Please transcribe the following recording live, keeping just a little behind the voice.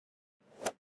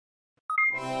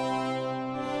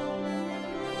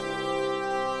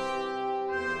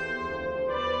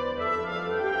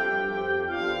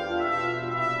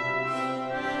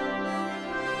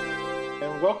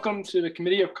Welcome to the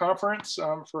Committee of Conference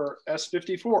for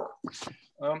S.54.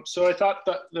 So I thought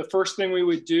that the first thing we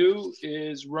would do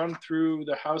is run through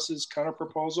the House's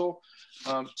counterproposal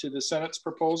to the Senate's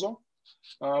proposal.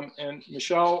 And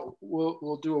Michelle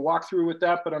will do a walkthrough with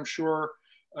that, but I'm sure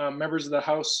members of the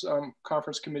House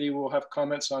Conference Committee will have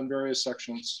comments on various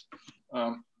sections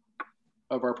of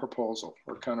our proposal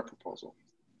or counterproposal.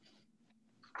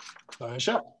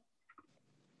 Michelle.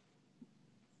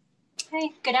 Hi,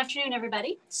 good afternoon,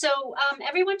 everybody. So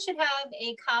everyone should have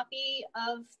a copy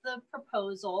of the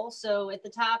proposal. So at the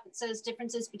top, it says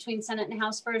differences between Senate and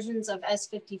House versions of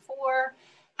S.54,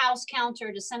 House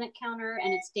counter to Senate counter,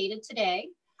 and it's dated today.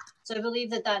 So I believe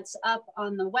that that's up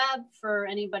on the web for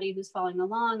anybody who's following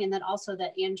along, and then also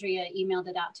that Andrea emailed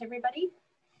it out to everybody.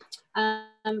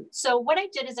 So what I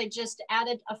did is I just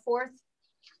added a fourth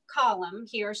column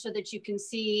here so that you can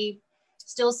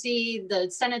still see the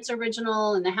Senate's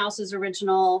original and the House's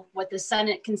original, what the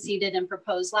Senate conceded and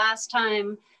proposed last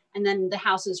time, and then the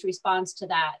House's response to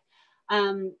that.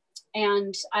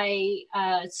 And I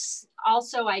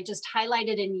also just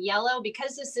highlighted in yellow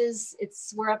because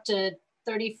we're up to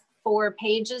 34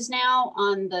 pages now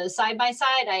on the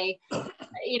side-by-side.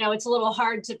 It's a little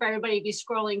hard for everybody to be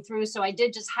scrolling through. So I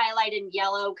did just highlight in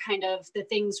yellow kind of the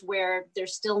things where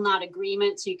there's still not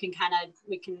agreement. So we can kind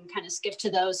of skip to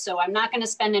those. So I'm not going to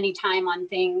spend any time on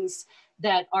things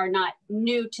that are not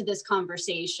new to this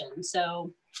conversation.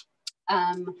 So,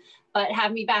 but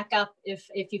have me back up if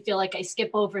you feel like I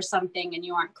skip over something and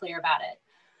you aren't clear about it.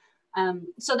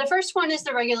 So the first one is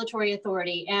the regulatory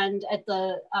authority. And at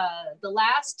the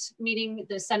last meeting,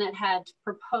 the Senate had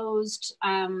proposed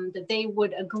that they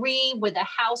would agree with the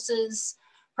House's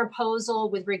proposal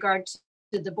with regard to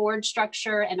the board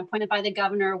structure and appointed by the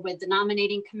governor with the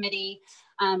nominating committee.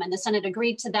 And the Senate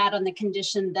agreed to that on the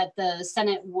condition that the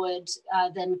Senate would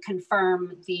then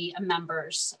confirm the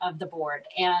members of the board,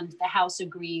 and the House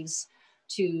agrees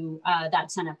to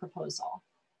that Senate proposal.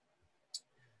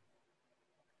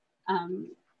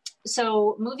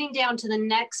 So moving down to the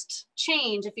next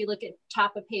change, if you look at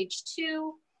top of page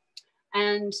 2,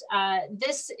 and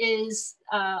this is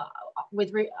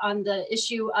on the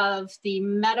issue of the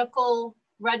medical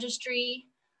registry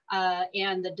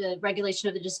and the regulation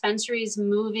of the dispensaries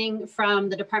moving from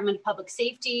the Department of Public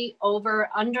Safety over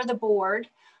under the board,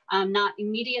 not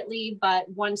immediately, but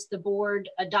once the board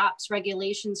adopts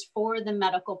regulations for the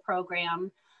medical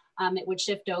program, it would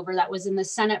shift over. That was in the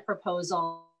Senate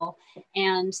proposal.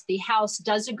 And the House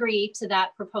does agree to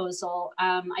that proposal.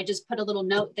 I just put a little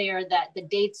note there that the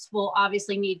dates will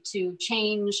obviously need to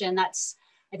change. And that's,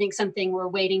 I think, something we're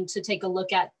waiting to take a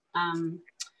look at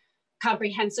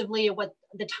comprehensively of what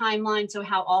the timeline, so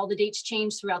how all the dates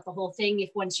change throughout the whole thing,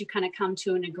 if once you kind of come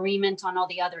to an agreement on all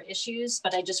the other issues.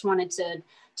 But I just wanted to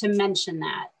mention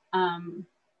that. And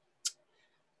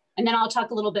then I'll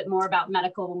talk a little bit more about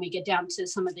medical when we get down to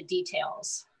some of the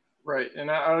details. Right, and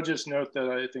I'll just note that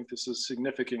I think this is a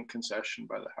significant concession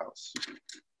by the House.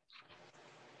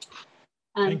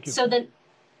 Thank you.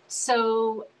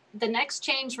 So the next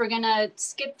change, we're gonna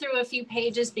skip through a few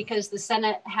pages because the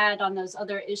Senate had on those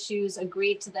other issues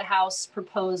agreed to the House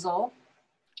proposal.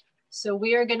 So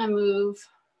we are gonna move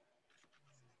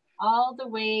all the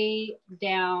way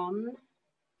down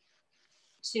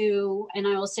to, and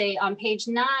I will say on page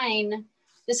 9,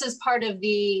 this is part of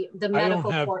the medical. I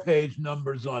don't have page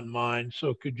numbers on mine,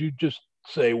 so could you just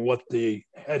say what the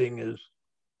heading is,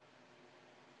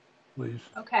 please?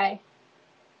 Okay.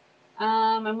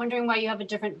 I'm wondering why you have a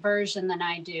different version than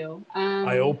I do.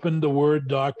 I opened the Word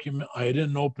document. I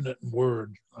didn't open it in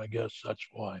Word. I guess that's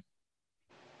why.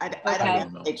 I don't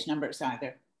have page numbers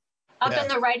either. Up in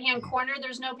the right-hand corner,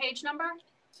 there's no page number?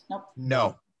 Nope.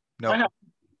 No.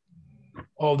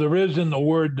 Oh, there is in the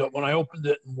Word. When I opened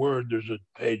it in Word, there's a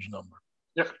page number.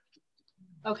 Yep.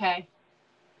 Okay.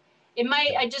 It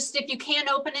might, if you can't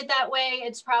open it that way,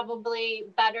 it's probably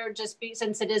better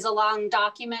since it is a long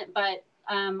document, but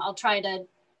I'll try to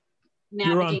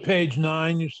navigate. You're on page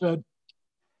 9, you said?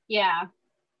 Yeah.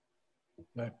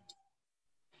 Okay.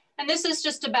 And this is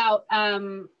just about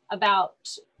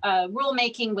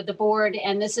rulemaking with the board.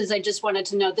 And this is, I just wanted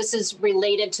to know, this is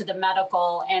related to the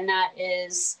medical, and that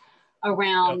is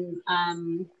around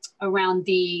around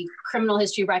the criminal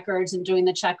history records and doing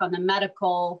the check on the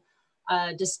medical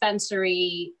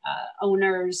dispensary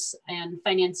owners and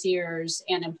financiers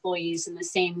and employees in the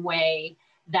same way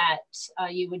that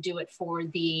you would do it for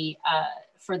the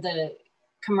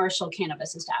commercial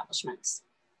cannabis establishments.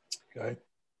 Okay.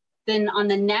 Then on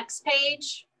the next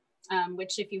page,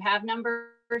 which if you have numbers,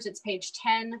 it's page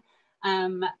 10.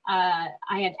 I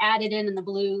had added in the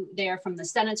blue there from the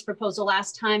Senate's proposal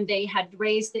last time. They had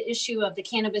raised the issue of the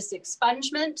cannabis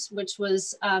expungement, which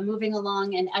was moving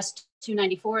along, and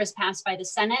S.294 is passed by the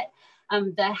Senate.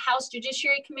 The House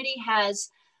Judiciary Committee has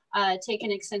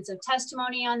taken extensive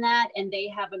testimony on that, and they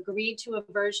have agreed to a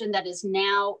version that is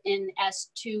now in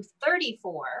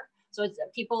S.234. So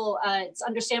it's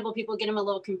understandable people get them a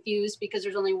little confused because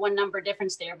there's only one number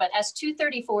difference there, but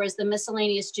S.234 is the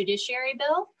miscellaneous judiciary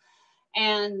bill.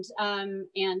 And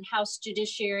House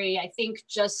Judiciary, I think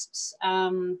just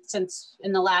since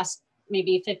in the last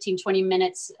maybe 15, 20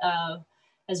 minutes,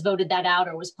 has voted that out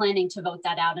or was planning to vote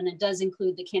that out. And it does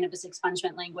include the cannabis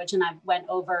expungement language. And I went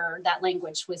over that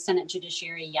language with Senate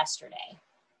Judiciary yesterday.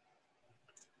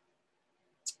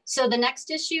 So the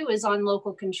next issue is on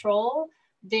local control.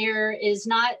 There is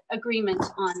not agreement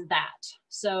on that.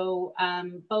 So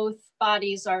both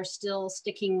bodies are still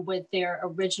sticking with their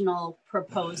original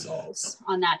proposals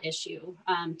on that issue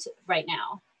right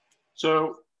now.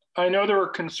 So I know there were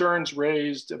concerns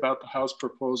raised about the House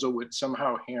proposal would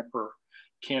somehow hamper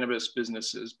cannabis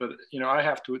businesses, but I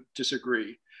have to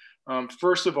disagree.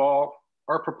 First of all,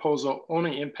 our proposal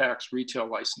only impacts retail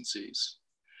licensees.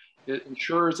 It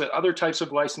ensures that other types of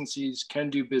licensees can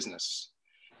do business,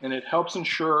 and it helps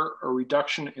ensure a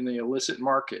reduction in the illicit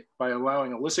market by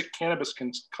allowing illicit cannabis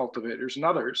cultivators and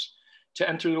others to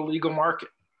enter the legal market.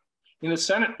 In the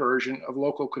Senate version of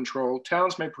local control,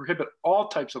 towns may prohibit all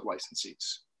types of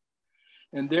licensees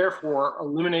and therefore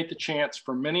eliminate the chance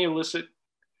for many illicit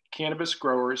cannabis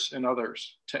growers and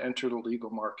others to enter the legal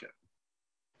market.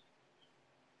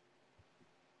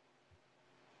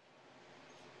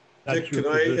 Dick, can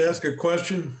I ask a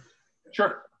question?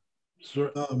 Sure.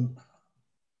 Sir,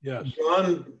 yes.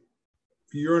 John,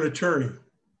 you're an attorney.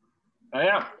 I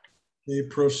am. A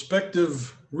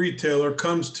prospective retailer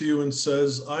comes to you and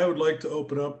says, I would like to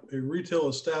open up a retail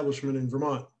establishment in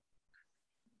Vermont.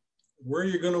 Where are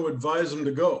you going to advise them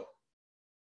to go?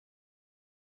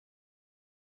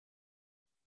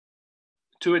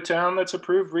 To a town that's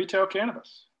approved retail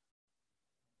cannabis.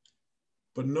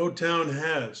 But no town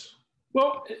has.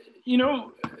 Well,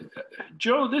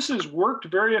 Joe, this has worked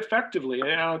very effectively.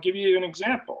 And I'll give you an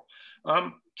example.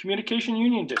 Communication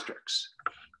union districts.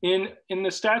 In the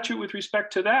statute with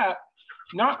respect to that,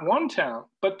 not one town,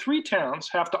 but 3 towns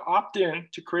have to opt in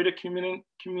to create a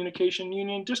communication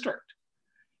union district.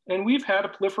 And we've had a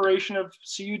proliferation of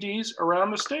CUDs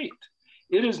around the state.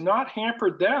 It has not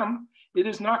hampered them. It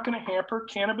is not going to hamper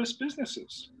cannabis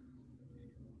businesses.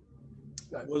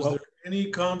 Was there any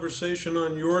conversation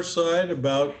on your side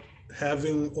about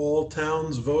having all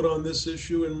towns vote on this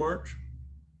issue in March?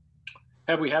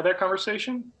 Have we had that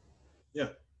conversation? Yeah.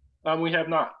 We have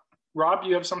not. Rob,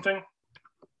 you have something?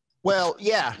 Well,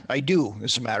 yeah, I do,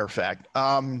 as a matter of fact.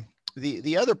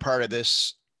 The other part of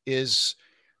this is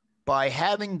by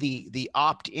having the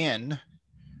opt-in,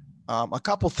 a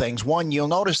couple things. One, you'll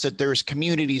notice that there's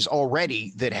communities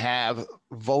already that have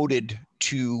voted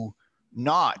to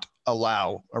not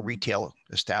allow a retail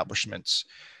establishments.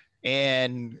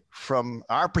 And from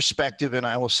our perspective, and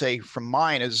I will say from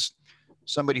mine as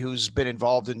somebody who's been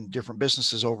involved in different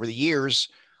businesses over the years,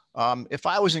 if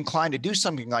I was inclined to do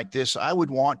something like this, I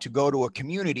would want to go to a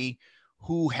community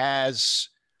who has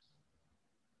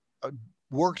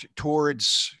worked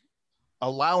towards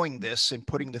allowing this and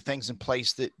putting the things in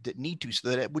place that need to, so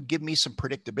that it would give me some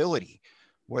predictability,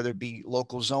 whether it be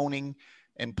local zoning.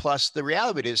 And plus the reality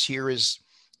of it is here is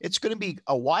it's going to be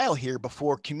a while here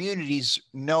before communities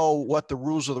know what the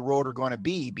rules of the road are going to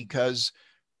be, because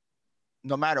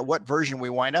no matter what version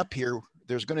we wind up here,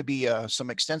 there's going to be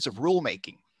some extensive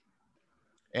rulemaking.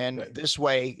 And this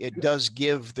way it does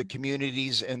give the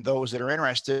communities and those that are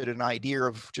interested an idea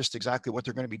of just exactly what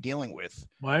they're going to be dealing with.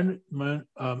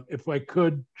 If I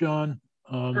could, John,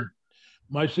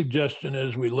 my suggestion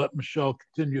is we let Michelle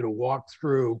continue to walk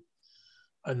through,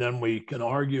 and then we can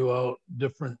argue out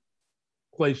different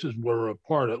places where we're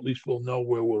apart. At least we'll know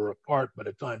where we're apart by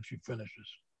the time she finishes.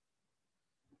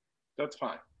 That's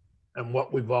fine. And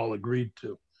what we've all agreed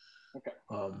to. Okay.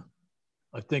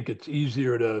 I think it's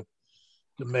easier to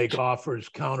make offers,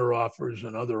 counter offers,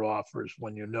 and other offers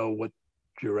when you know what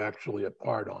you're actually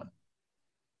apart on.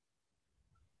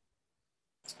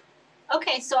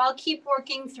 Okay, so I'll keep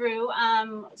working through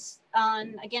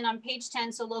again on page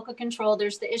 10, so local control,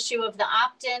 there's the issue of the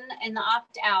opt-in and the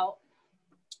opt-out.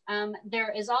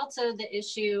 There is also the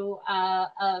issue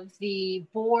of the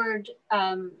board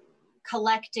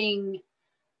collecting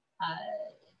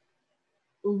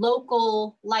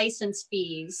local license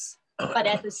fees but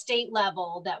at the state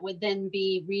level, that would then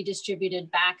be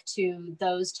redistributed back to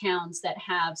those towns that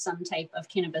have some type of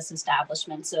cannabis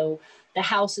establishment. So the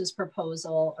House's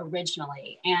proposal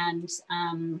originally, and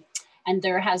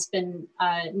there has been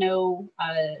no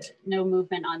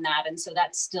movement on that, and so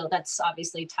that's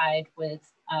obviously tied with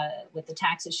the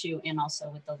tax issue and also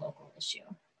with the local issue.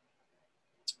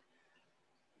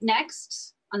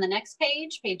 Next, on the next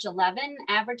page, page 11,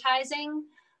 advertising.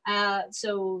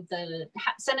 So the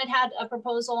Senate had a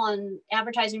proposal on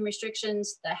advertising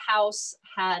restrictions. The House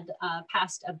had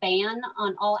passed a ban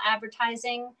on all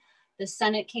advertising. The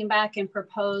Senate came back and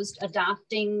proposed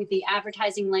adopting the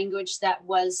advertising language that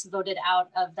was voted out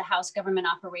of the House Government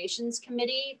Operations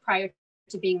Committee prior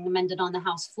to being amended on the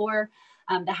House floor.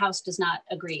 The House does not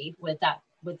agree with that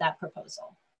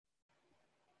proposal.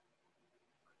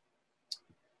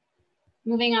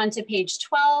 Moving on to page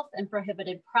 12 and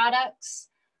prohibited products.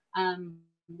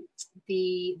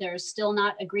 There's still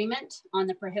not agreement on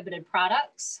the prohibited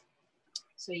products.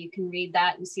 So you can read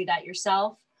that and see that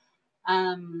yourself.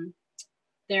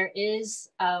 There is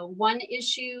one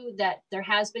issue that there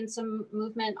has been some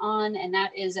movement on, and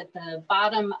that is at the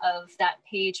bottom of that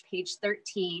page, page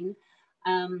 13.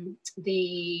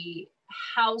 The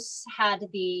House had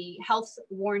the health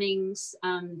warnings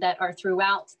that are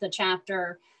throughout the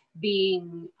chapter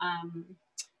being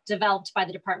developed by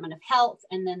the Department of Health,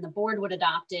 and then the board would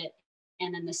adopt it.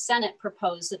 And then the Senate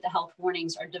proposed that the health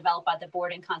warnings are developed by the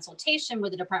board in consultation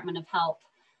with the Department of Health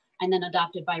and then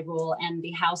adopted by rule, and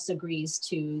the House agrees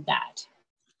to that.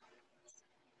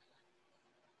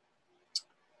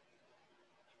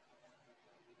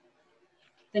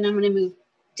 Then I'm going to move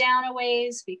down a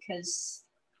ways because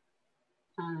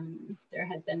there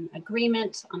had been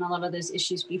agreement on a lot of those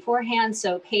issues beforehand.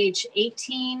 So page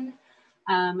 18,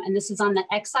 and this is on the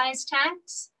excise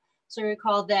tax. So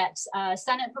recall that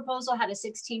Senate proposal had a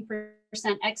 16%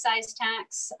 excise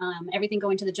tax, everything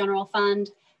going to the general fund.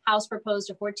 House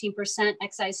proposed a 14%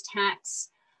 excise tax.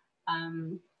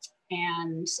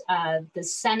 And the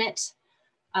Senate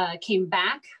came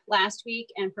back last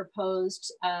week and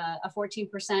proposed a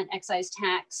 14% excise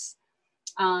tax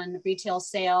on retail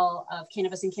sale of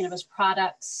cannabis and cannabis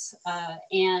products,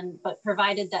 but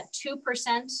provided that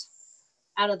 2%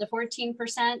 out of the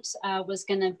 14% was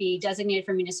going to be designated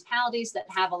for municipalities that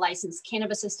have a licensed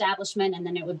cannabis establishment, and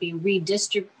then it would be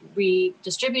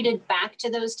redistributed back to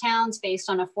those towns based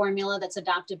on a formula that's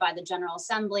adopted by the General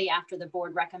Assembly after the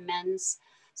board recommends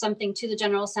something to the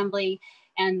General Assembly,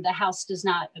 and the House does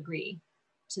not agree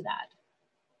to that.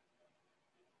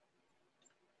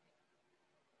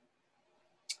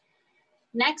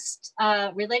 Next,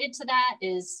 related to that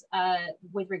is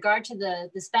with regard to the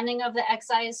spending of the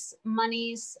excise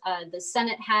monies, the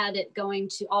Senate had it going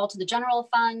all to the general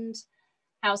fund.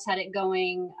 House had it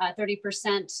going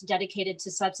 30% dedicated to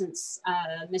substance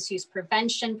misuse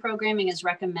prevention programming as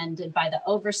recommended by the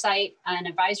Oversight and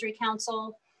Advisory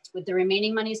Council, with the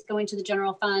remaining monies going to the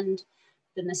general fund.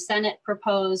 Then the Senate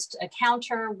proposed a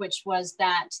counter, which was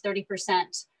that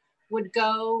 30% would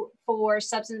go for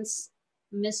substance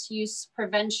misuse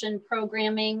prevention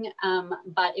programming,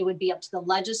 but it would be up to the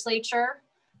legislature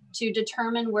to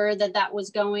determine where that was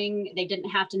going. They didn't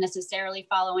have to necessarily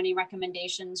follow any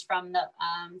recommendations from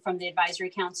the Advisory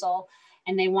Council,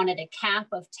 and they wanted a cap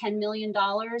of $10 million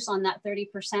on that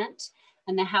 30%,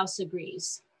 and the House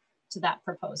agrees to that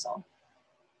proposal.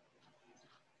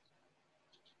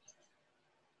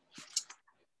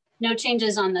 No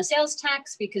changes on the sales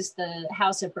tax because the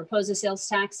House had proposed a sales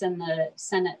tax and the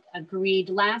Senate agreed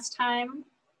last time.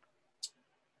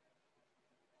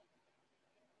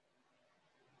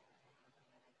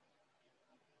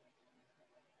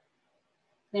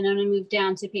 Then I'm going to move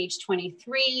down to page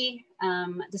 23.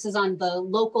 This is on the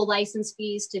local license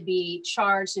fees to be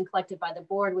charged and collected by the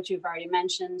board, which we've already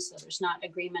mentioned, so there's not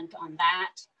agreement on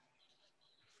that.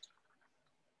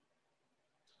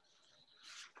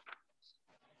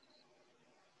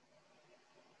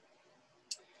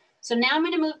 So now I'm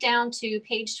going to move down to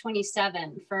page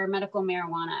 27 for medical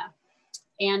marijuana.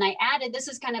 And I added, this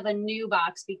is kind of a new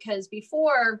box because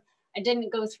before I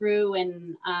didn't go through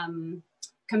and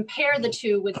compare the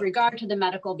two with regard to the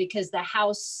medical because the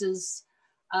House's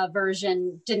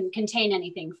version didn't contain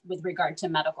anything with regard to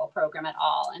medical program at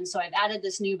all. And so I've added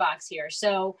this new box here.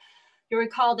 So you'll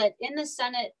recall that in the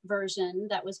Senate version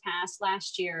that was passed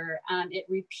last year, it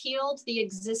repealed the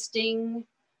existing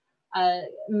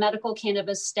medical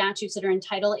cannabis statutes that are in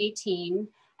Title 18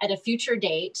 at a future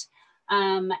date,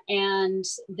 and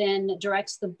then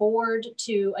directs the board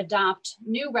to adopt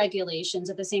new regulations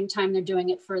at the same time they're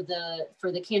doing it for the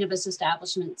cannabis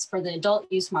establishments for the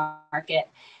adult use market.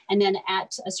 And then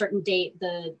at a certain date,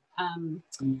 the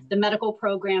the medical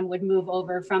program would move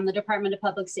over from the Department of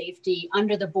Public Safety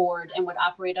under the board and would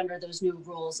operate under those new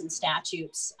rules and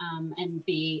statutes and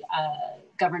be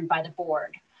governed by the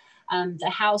board. The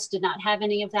House did not have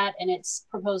any of that in its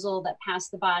proposal that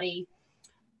passed the body.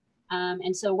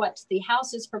 And so what the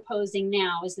House is proposing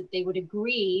now is that they would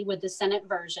agree with the Senate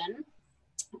version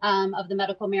of the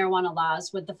medical marijuana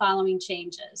laws with the following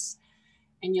changes.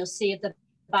 And you'll see at the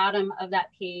bottom of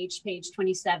that page, page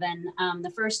 27,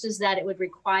 the first is that it would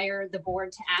require the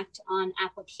board to act on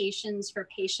applications for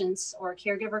patients or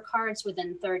caregiver cards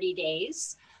within 30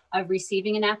 days of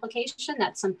receiving an application.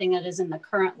 That's something that is in the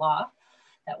current law.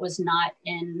 That was not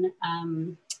in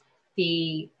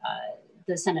the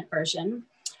Senate version.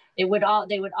 They would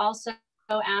also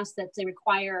ask that they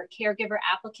require caregiver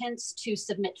applicants to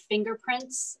submit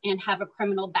fingerprints and have a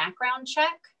criminal background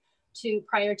check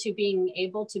prior to being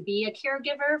able to be a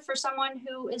caregiver for someone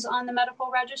who is on the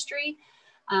medical registry,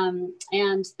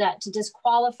 and that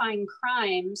disqualifying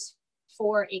crimes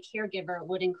for a caregiver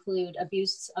would include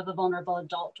abuse of a vulnerable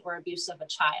adult or abuse of a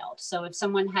child. So if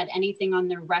someone had anything on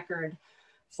their record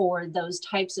for those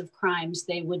types of crimes,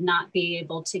 they would not be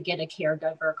able to get a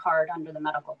caregiver card under the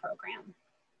medical program.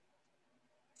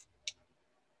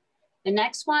 The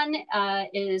next one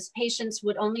is patients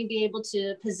would only be able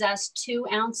to possess 2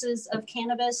 ounces of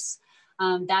cannabis.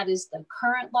 That is the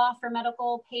current law for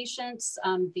medical patients.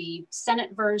 The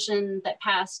Senate version that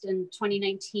passed in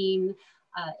 2019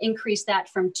 increased that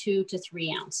from 2 to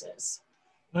 3 ounces.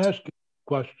 Can I ask a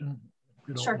question, if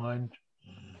you don't Sure. mind?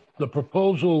 The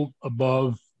proposal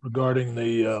above regarding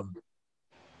the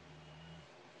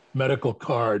medical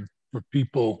card for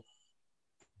people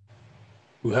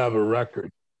who have a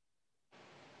record,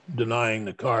 denying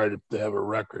the card if they have a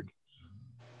record,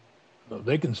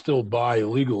 they can still buy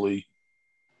legally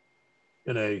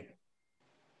in a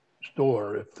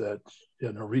store if that's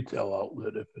in a retail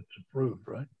outlet, if it's approved,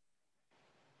 right?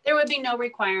 There would be no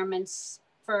requirements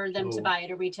for them to buy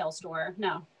at a retail store,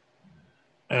 no.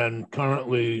 And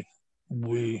currently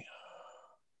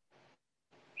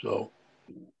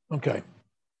okay.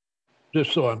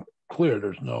 Just so I'm clear,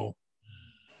 there's no,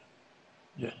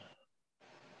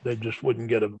 they just wouldn't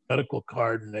get a medical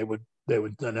card, and they would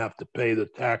then have to pay the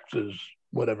taxes,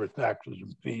 whatever taxes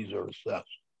and fees are assessed.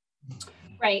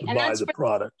 Right, and that's the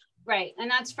product. Right, and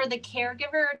that's for the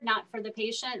caregiver, not for the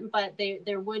patient, but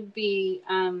there would be,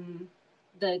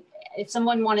 if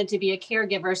someone wanted to be a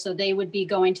caregiver, so they would be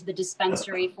going to the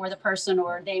dispensary for the person,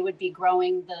 or they would be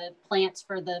growing the plants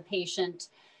for the patient.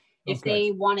 If they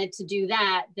wanted to do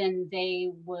that, then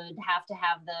they would have to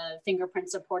have the fingerprint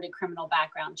supported criminal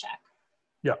background check.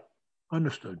 Yeah,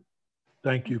 understood.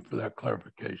 Thank you for that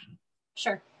clarification.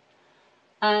 Sure.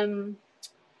 The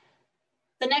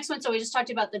next one, so we just talked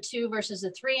about the 2 versus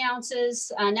the 3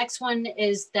 ounces. Next one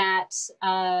is that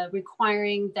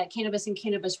requiring that cannabis and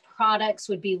cannabis products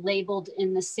would be labeled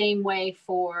in the same way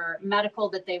for medical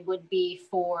that they would be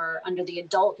for under the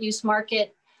adult use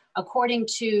market, according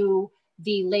to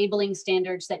the labeling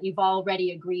standards that you've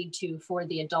already agreed to for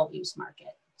the adult use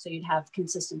market. So you'd have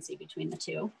consistency between the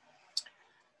two.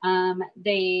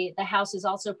 The House is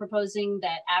also proposing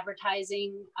that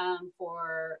advertising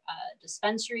for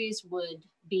dispensaries would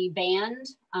be banned,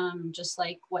 just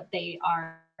like what they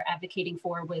are advocating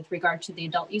for with regard to the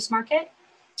adult use market.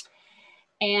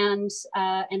 And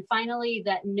finally,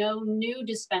 that no new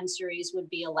dispensaries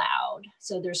would be allowed.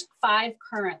 So there's 5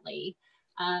 currently.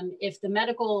 If the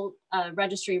medical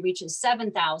registry reaches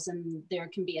 7,000, there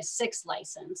can be a 6th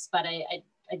license, but I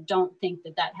don't think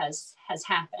that has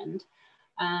happened.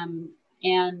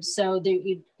 And so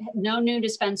no new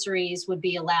dispensaries would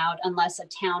be allowed unless a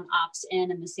town opts in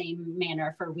the same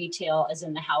manner for retail as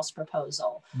in the House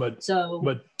proposal. But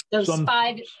those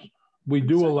 5. We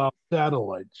do allow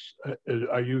satellites.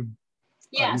 Are you?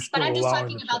 Yes, but I'm just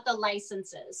talking about the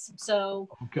licenses. So.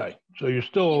 Okay, so you're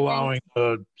still allowing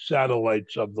the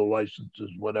satellites of the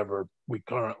licenses, whatever we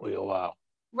currently allow.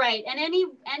 Right, and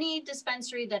any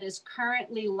dispensary that is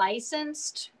currently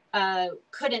licensed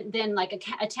couldn't then, like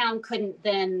a town couldn't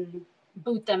then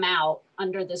boot them out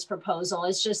under this proposal.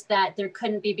 It's just that there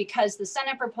couldn't be, because the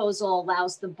Senate proposal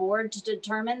allows the board to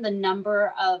determine the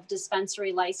number of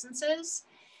dispensary licenses.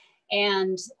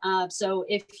 And so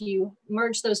if you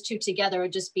merge those two together, it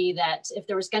would just be that if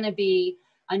there was going to be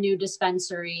a new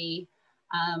dispensary,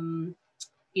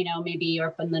 maybe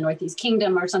up in the Northeast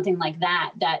Kingdom or something like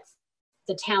that, that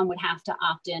the town would have to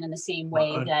opt in the same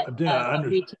way that.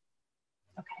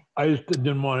 Okay. I just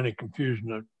didn't want any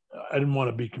confusion. I didn't want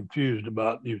to be confused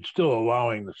about you still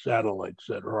allowing the satellites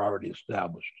that are already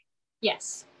established.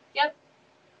 Yes. Yep.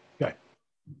 Okay.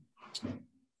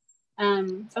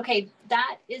 Okay,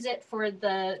 that is it for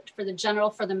the general,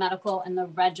 for the medical and the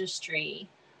registry.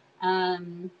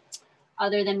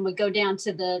 Other than we go down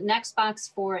to the next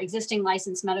box for existing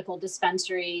licensed medical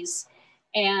dispensaries.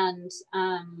 And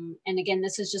again,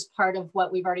 this is just part of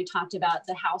what we've already talked about,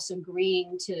 the House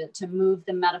agreeing to move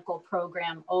the medical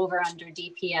program over under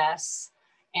DPS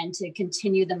and to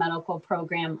continue the medical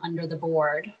program under the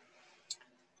board.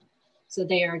 So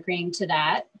they are agreeing to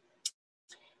that.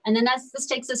 And then this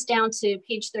takes us down to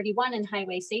page 31 in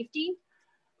highway safety.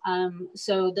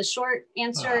 So the short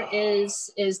answer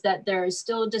is that there is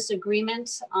still disagreement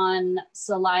on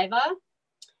saliva,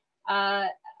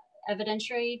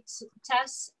 evidentiary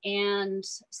tests, and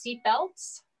seat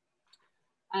belts.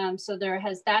 So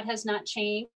that has not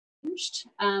changed.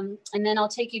 And then I'll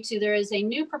take you to, there is a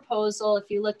new proposal.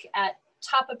 If you look at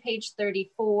top of page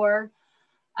 34,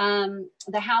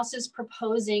 the House is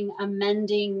proposing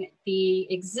amending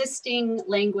the existing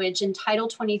language in Title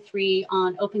 23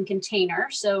 on open container.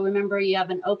 So remember, you have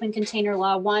an open container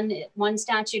law. One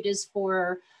statute is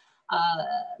for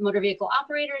motor vehicle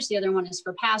operators, the other one is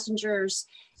for passengers,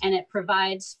 and it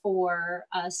provides for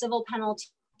civil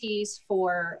penalties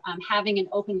for having an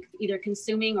open, either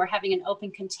consuming or having an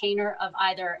open container of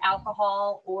either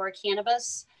alcohol or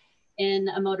cannabis in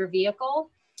a motor vehicle.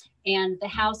 And the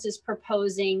House is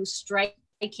proposing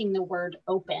striking the word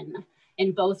open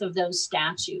in both of those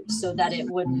statutes so that it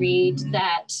would read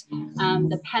that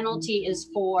the penalty is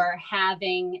for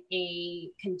having a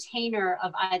container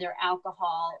of either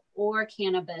alcohol or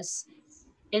cannabis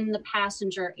in the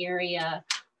passenger area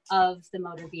of the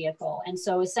motor vehicle. And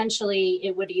so essentially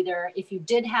it would either, if you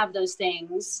did have those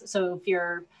things, so if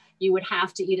you would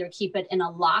have to either keep it in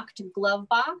a locked glove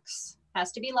box,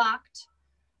 has to be locked,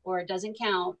 or it doesn't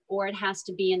count, or it has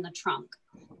to be in the trunk.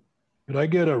 Could I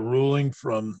get a ruling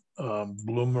from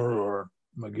Bloomer or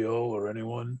McGill or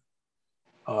anyone?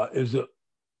 Is it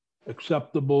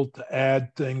acceptable to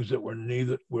add things that were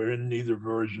in neither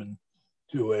version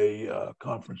to a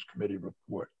conference committee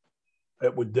report?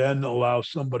 It would then allow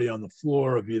somebody on the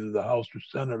floor of either the House or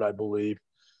Senate, I believe,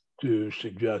 to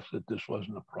suggest that this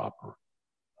wasn't a proper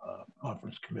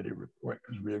conference committee report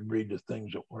because we agreed to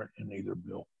things that weren't in either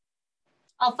bill.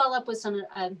 I'll follow up with some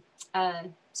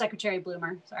Secretary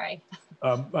Bloomer, sorry.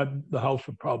 The House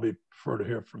would probably prefer to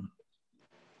hear from.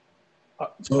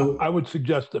 So I would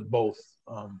suggest that both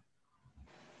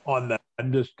on that.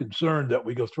 I'm just concerned that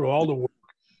we go through all the work,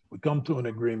 we come to an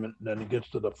agreement, and then it gets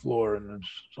to the floor and there's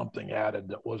something added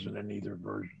that wasn't in either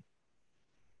version.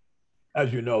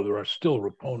 As you know, there are still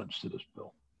proponents to this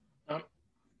bill.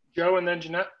 Joe and then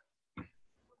Jeanette.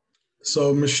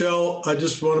 So Michelle, I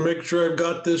just want to make sure I've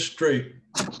got this straight.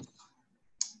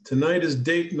 Tonight is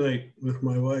date night with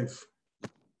my wife.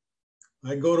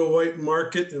 I go to White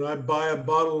Market and I buy a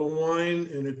bottle of wine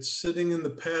and it's sitting in the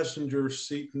passenger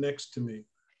seat next to me.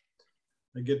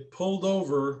 I get pulled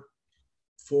over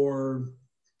for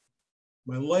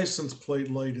my license plate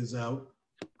light is out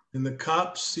and the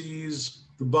cop sees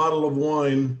the bottle of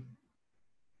wine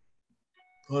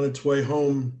on its way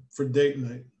home for date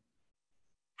night.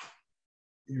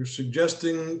 You're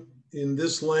suggesting in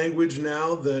this language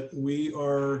now that we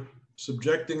are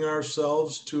subjecting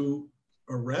ourselves to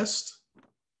arrest?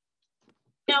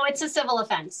 No, it's a civil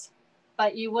offense,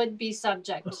 but you would be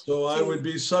subject. So I would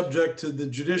be subject to the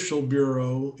Judicial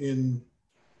Bureau in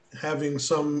having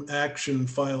some action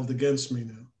filed against me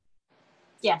now.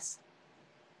 Yes.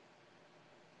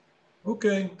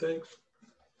 Okay, thanks.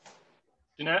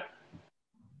 Jeanette?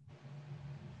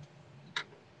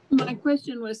 My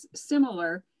question was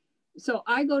similar. So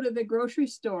I go to the grocery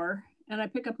store and I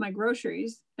pick up my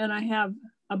groceries and I have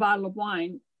a bottle of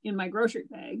wine in my grocery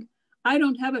bag. I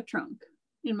don't have a trunk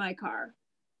in my car.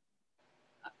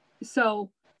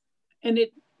 So, and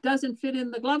it doesn't fit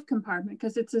in the glove compartment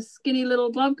because it's a skinny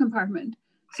little glove compartment.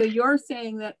 So you're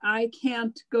saying that I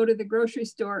can't go to the grocery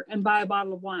store and buy a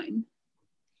bottle of wine.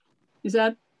 Is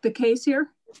that the case here?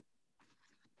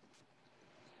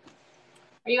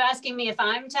 Are you asking me if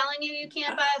I'm telling you you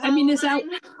can't buy a bottle I mean, of wine?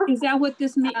 is that what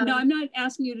this means? No, I'm not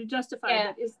asking you to justify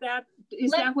yeah. it. Is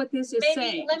that what this is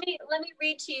saying? Let me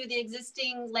read to you the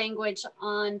existing language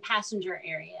on passenger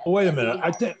area. Well, wait a minute.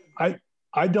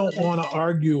 I don't want to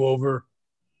argue over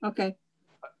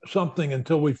something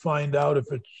until we find out if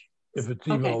it's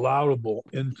even allowable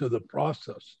into the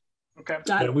process. Okay.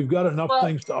 And we've got enough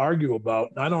things to argue about.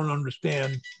 And I don't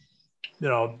understand, you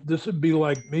know, this would be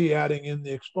like me adding in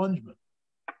the expungement.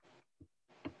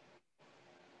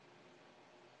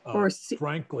 Or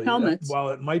frankly, helmets. While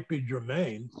it might be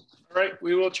germane. All right,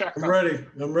 we will check. I'm ready.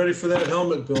 I'm ready for that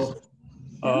helmet, Bill.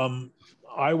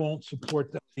 I won't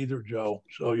support that either, Joe.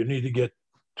 So you need to get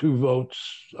 2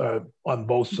 votes on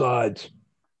both sides.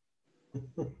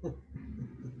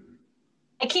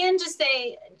 I can just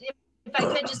say, if I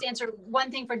could just answer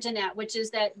one thing for Jeanette, which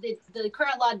is that the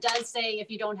current law does say if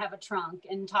you don't have a trunk,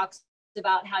 and talks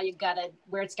about how you've got to,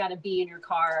 where it's got to be in your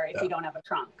car if you don't have a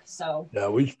trunk. So yeah,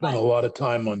 we spent a lot of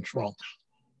time on trunks.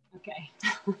 Okay.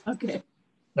 Okay.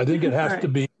 I think it has All to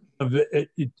right.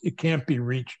 be, it can't be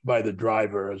reached by the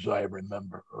driver, as I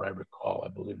remember, or I recall. I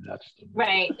believe that's the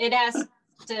Right. It has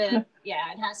to,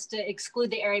 yeah, it has to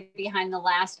exclude the area behind the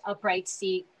last upright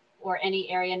seat or any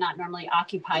area not normally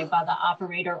occupied by the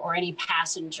operator or any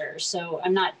passenger. So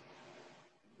I'm not,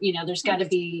 you know, there's got to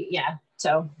be, yeah.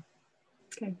 So.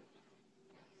 Okay.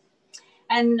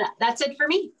 And that's it for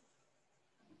me.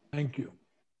 Thank you.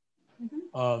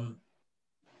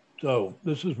 So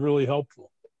this is really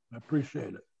helpful. I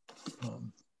appreciate it.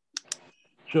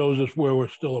 Shows us where we're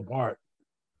still apart.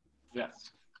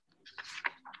 Yes.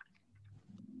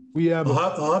 We have.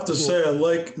 I'll have to say I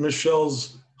like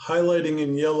Michelle's highlighting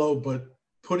in yellow, but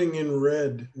putting in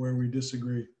red where we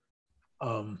disagree.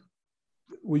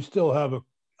 We still have a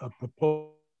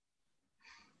proposal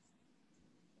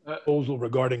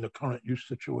regarding the current use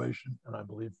situation, and I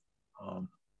believe. Do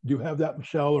you have that,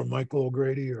 Michelle or Michael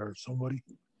O'Grady or somebody?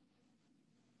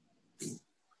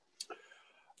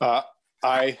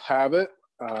 I have it.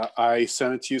 I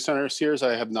sent it to you, Senator Sears.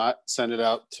 I have not sent it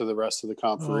out to the rest of the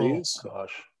conferees. Oh,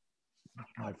 gosh, that's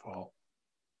my fault.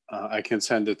 I can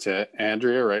send it to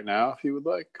Andrea right now if you would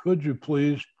like. Could you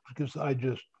please? Because I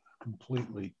just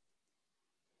completely.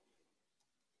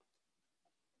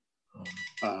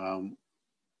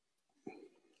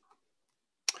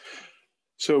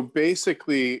 So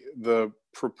basically, the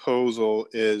proposal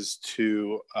is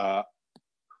to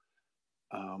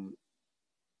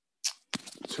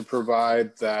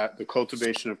provide that the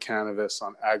cultivation of cannabis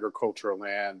on agricultural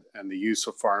land and the use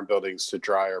of farm buildings to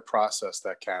dry or process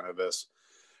that cannabis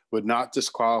would not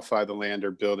disqualify the land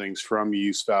or buildings from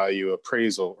use value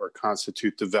appraisal or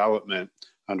constitute development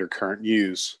under current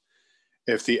use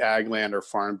if the ag land or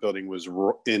farm building was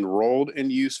enrolled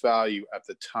in use value at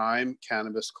the time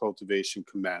cannabis cultivation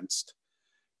commenced.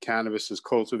 Cannabis is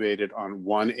cultivated on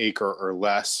 1 acre or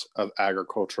less of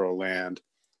agricultural land,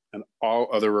 and all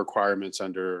other requirements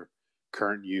under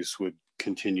current use would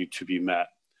continue to be met.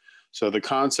 So the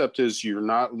concept is you're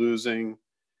not losing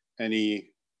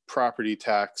any property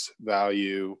tax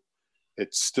value.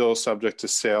 It's still subject to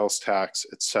sales tax,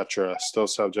 etc., still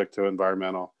subject to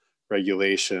environmental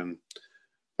regulation,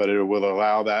 but it will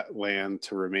allow that land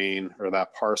to remain, or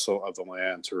that parcel of the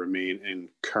land to remain in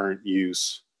current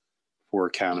use for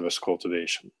cannabis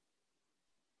cultivation.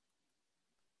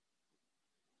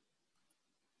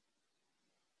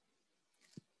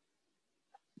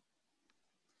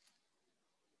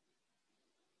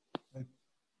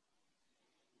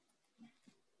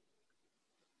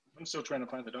 I'm still trying to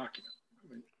find the document.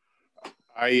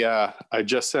 I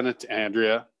just sent it to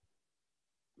Andrea.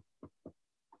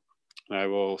 And I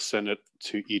will send it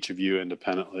to each of you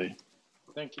independently.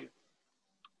 Thank you.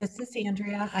 This is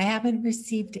Andrea. I haven't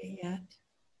received it yet.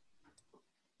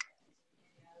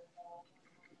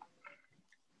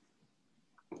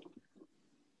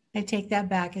 I take that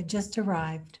back. It just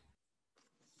arrived.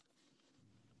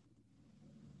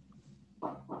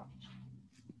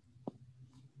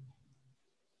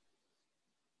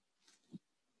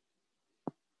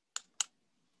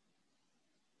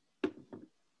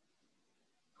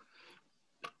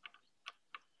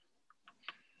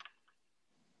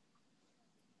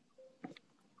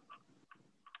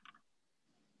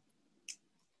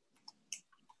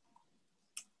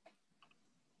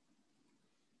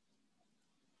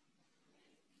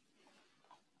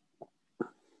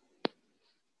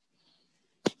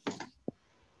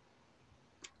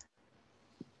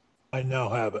 I now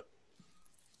have it.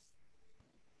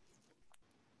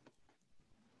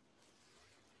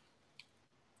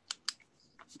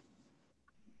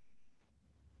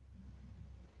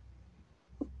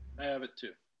 I have it too.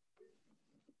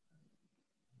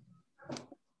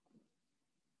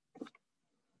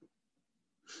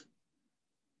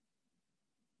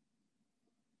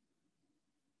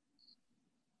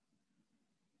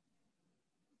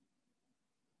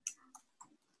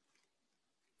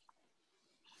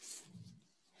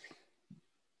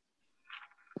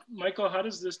 Michael, how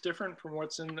does this differ from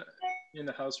what's in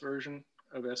the House version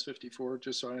of S.54,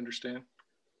 just so I understand?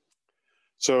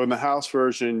 So in the House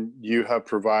version, you have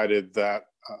provided that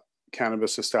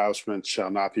cannabis establishments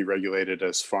shall not be regulated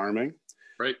as farming,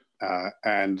 right,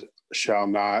 and shall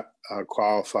not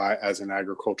qualify as an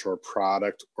agricultural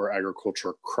product or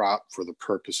agricultural crop for the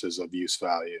purposes of use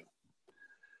value.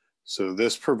 So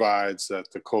this provides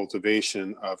that the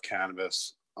cultivation of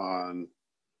cannabis on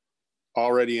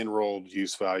already enrolled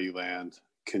use value land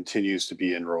continues to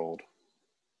be enrolled.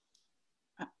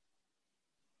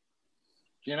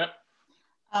 Janet?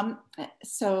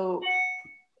 So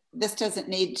this doesn't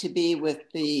need to be with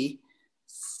the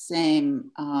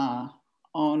same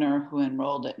owner who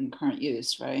enrolled it in current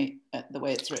use, right? The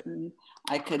way it's written,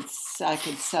 I could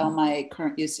sell my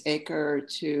current use acre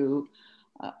to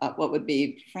what would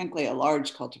be, frankly, a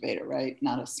large cultivator, right?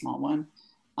 Not a small one.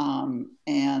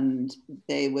 And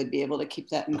they would be able to keep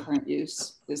that in current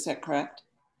use. Is that correct?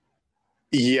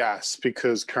 Yes,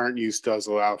 because current use does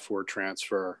allow for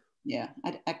transfer. Yeah,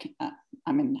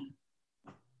 I mean,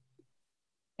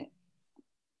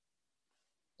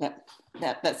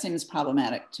 that seems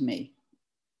problematic to me.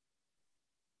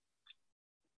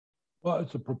 Well,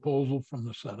 it's a proposal from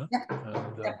the Senate. Yeah.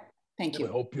 And yeah. Thank you.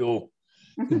 I hope you'll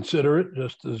consider it,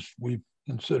 just as we've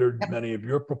considered many of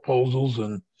your proposals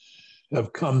and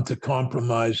have come to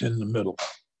compromise in the middle.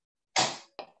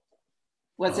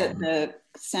 Was it the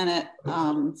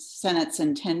Senate's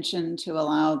intention to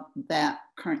allow that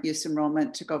current use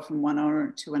enrollment to go from one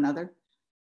owner to another?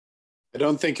 I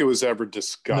don't think it was ever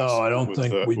discussed. No, I don't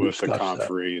think we discussed the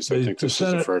conferees. that. I think this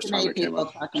is the first time it came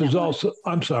up. There's also,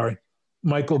 I'm sorry,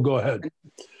 Michael, go ahead.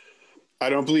 I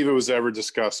don't believe it was ever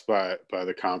discussed by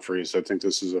the conferees. I think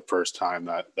this is the first time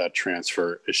that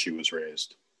transfer issue was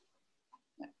raised.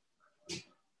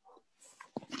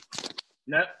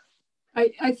 Net?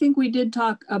 I think we did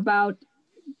talk about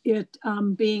it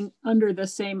being under the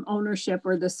same ownership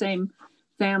or the same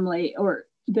family, or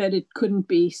that it couldn't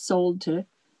be sold to.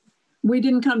 We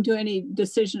didn't come to any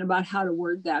decision about how to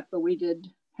word that, but we did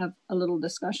have a little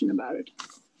discussion about it.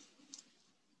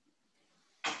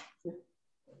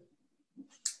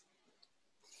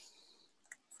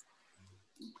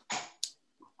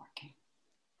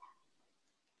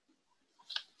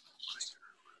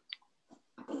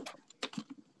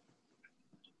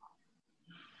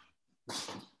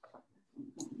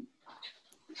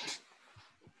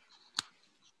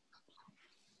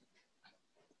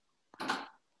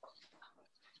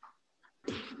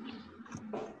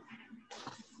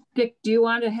 Dick, do you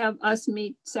want to have us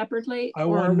meet separately? I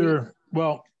wonder,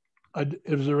 well,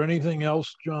 is there anything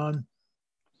else, John?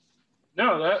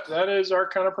 No, that is our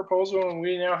kind of proposal, and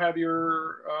we now have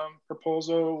your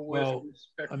proposal with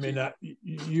respect I mean,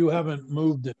 you haven't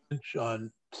moved an inch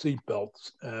on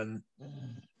seatbelts, and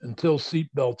until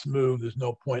seatbelts move, there's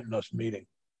no point in us meeting.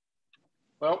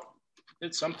 Well,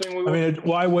 it's something we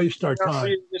why waste our time?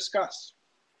 To discuss.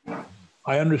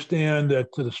 I understand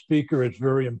that to the speaker, it's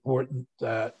very important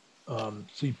that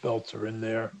seatbelts are in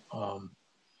there. And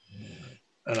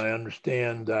I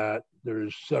understand that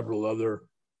there's several other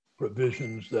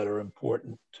provisions that are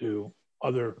important to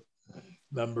other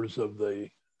members of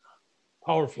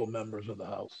powerful members of the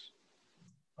House.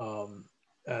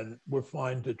 And we're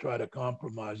fine to try to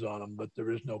compromise on them, but there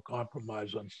is no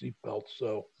compromise on seatbelts.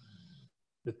 So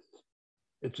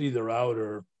it's either out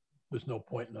or there's no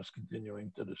point in us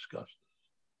continuing to discuss this.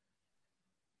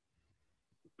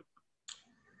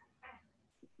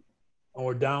 And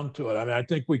we're down to it. I mean, I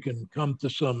think we can come to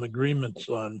some agreements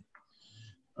on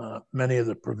many of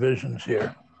the provisions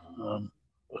here.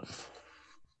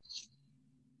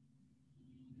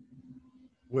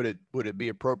 Would it be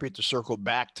appropriate to circle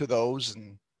back to those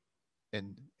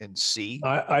and see?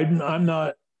 I'm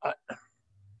not.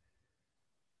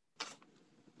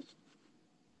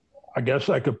 I guess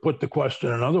I could put the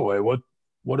question another way. What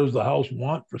does the House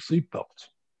want for seatbelts?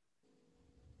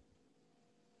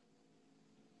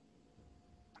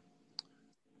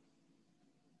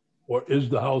 Or is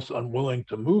the House unwilling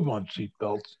to move on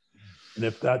seatbelts? And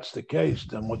if that's the case,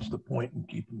 then what's the point in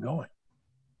keeping going?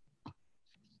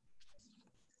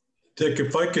 Dick,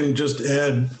 if I can just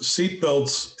add,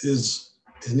 seatbelts is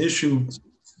an issue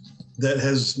that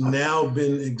has now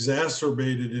been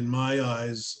exacerbated in my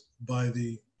eyes by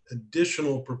the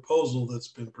additional proposal that's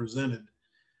been presented.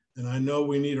 And I know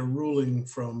we need a ruling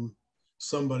from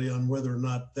somebody on whether or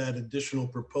not that additional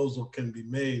proposal can be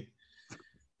made.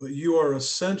 But you are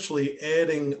essentially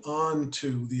adding on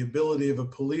to the ability of a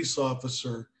police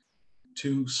officer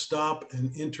to stop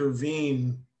and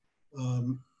intervene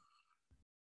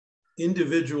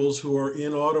individuals who are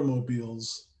in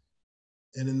automobiles.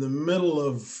 And in the middle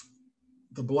of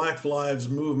the Black Lives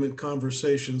Movement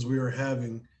conversations we are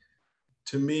having,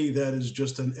 to me, that is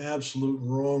just an absolute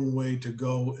wrong way to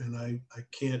go. And I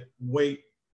can't wait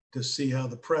to see how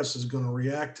the press is going to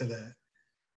react to that.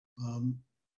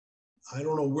 I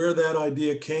don't know where that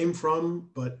idea came from,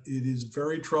 but it is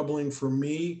very troubling for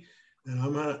me And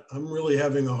I'm really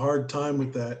having a hard time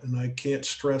with that, and I can't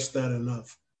stress that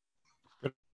enough.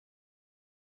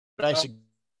 I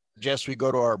suggest we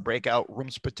go to our breakout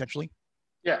rooms potentially?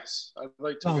 Yes, I'd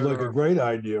like to. Sounds like a great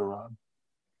idea, Rob.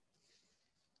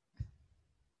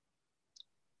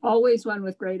 Always one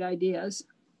with great ideas.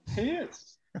 He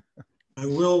is. I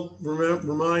will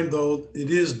remind though,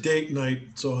 it is date night,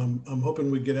 so I'm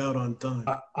hoping we get out on time.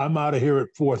 I'm out of here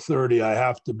at 4:30. I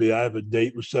have to be. I have a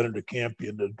date with Senator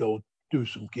Campion to go do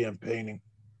some campaigning.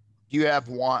 Do you have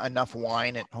enough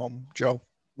wine at home, Joe?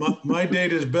 My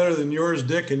date is better than yours,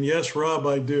 Dick, and yes, Rob,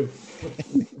 I do.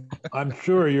 I'm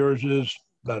sure yours is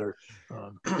better.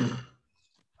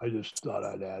 I just thought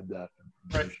I'd add that.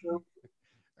 Right. So,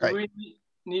 do we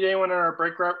need anyone in our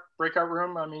breakout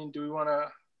room? I mean, do we want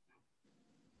to?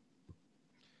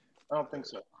 I don't think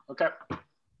so. Okay.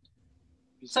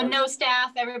 So no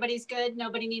staff, everybody's good.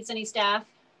 Nobody needs any staff.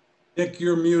 Dick,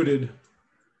 you're muted.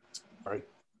 All right.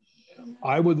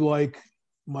 I would like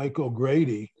Mike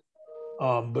O'Grady,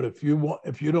 but if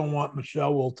you don't want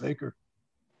Michelle, we'll take her.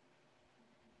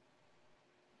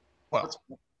 Well,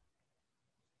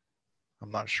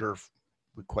 I'm not sure if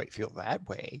we quite feel that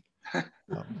way.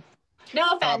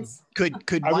 No offense.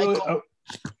 Could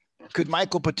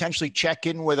Michael potentially check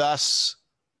in with us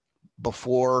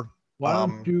before? Why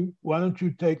don't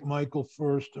you take Michael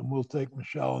first, and we'll take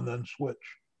Michelle, and then switch.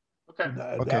 Okay.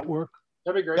 Would that work?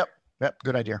 That'd be great. Yep.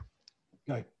 Good idea.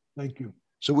 Okay. Thank you.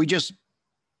 So we just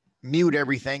mute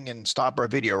everything and stop our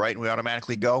video, right? And we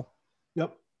automatically go.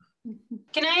 Yep.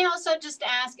 Can I also just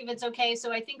ask if it's okay?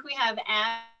 So I think we have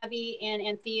Abby and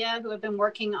Anthea who have been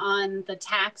working on the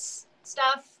tax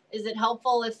stuff. Is it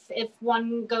helpful if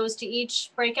one goes to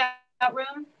each breakout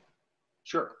room?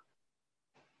 Sure.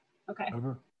 Okay.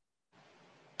 Over.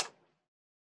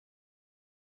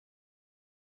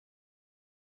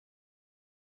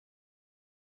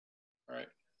 All right.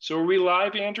 So are we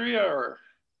live, Andrea, or?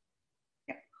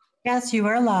 Yes, you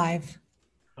are live.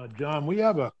 John, we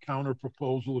have a counter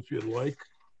proposal if you'd like.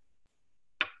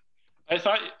 I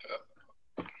thought.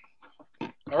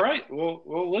 All right.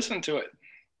 We'll listen to it.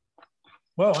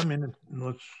 Well, I mean,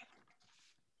 let's.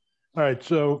 All right.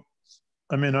 So,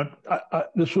 I mean,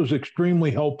 this was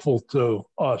extremely helpful to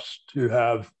us to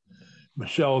have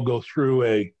Michelle go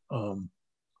through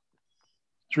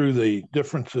through the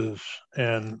differences,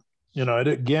 and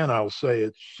again, I'll say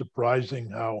it's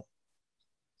surprising how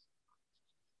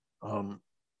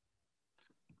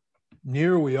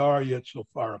near we are yet so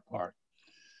far apart.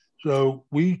 So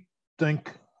we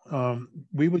think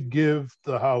we would give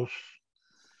the House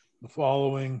the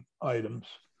following items.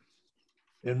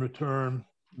 In return,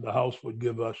 the House would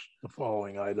give us the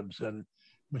following items, and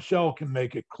Michelle can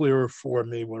make it clearer for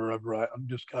me wherever I'm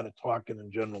just kind of talking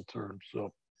in general terms.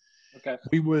 So okay,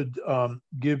 we would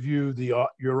give you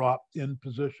your opt-in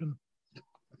position.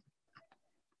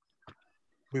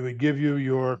 We would give you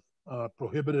your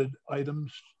prohibited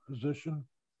items position.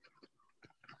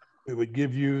 We would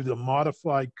give you the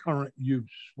modified current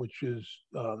use, which is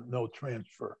no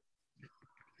transfer.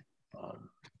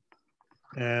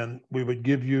 And we would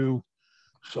give you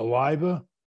saliva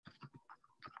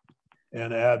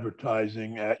and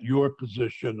advertising at your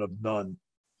position of none.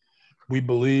 We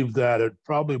believe that it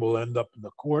probably will end up in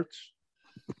the courts.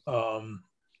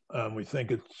 And we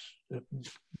think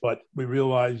but we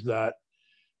realize that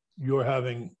you're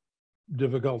having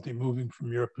difficulty moving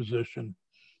from your position.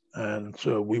 And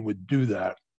so we would do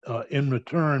that. In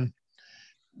return,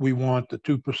 we want the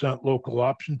 2% local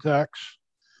option tax,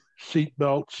 seat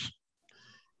belts,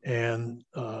 and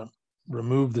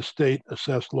remove the state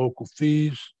assessed local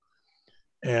fees,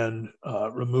 and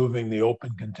removing the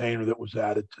open container that was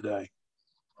added today.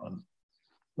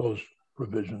 Those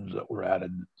provisions that were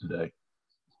added today.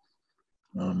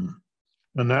 And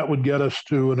that would get us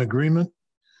to an agreement.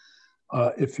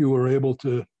 If you were able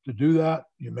to do that,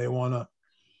 you may want to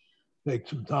take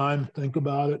some time, think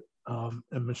about it,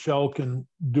 and Michelle can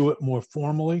do it more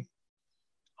formally.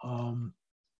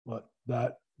 But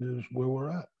that is where we're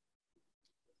at.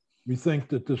 We think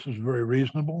that this is very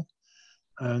reasonable,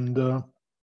 and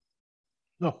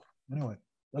anyway,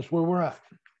 that's where we're at.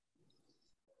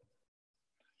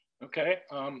 Okay.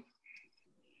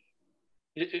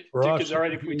 Dick, us, is all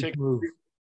right if we take?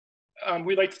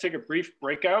 We'd like to take a brief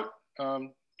breakout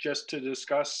just to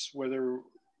discuss whether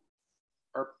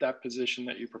that position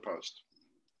that you proposed.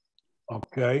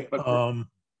 Okay.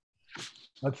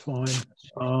 That's fine.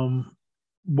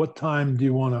 What time do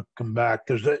you want to come back?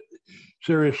 Because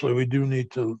seriously, we do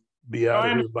need to be out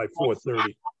of here by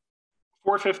 4:30.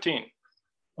 4:15.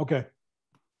 Okay.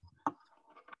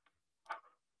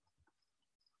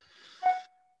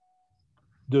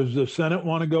 Does the Senate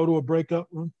want to go to a breakout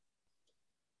room?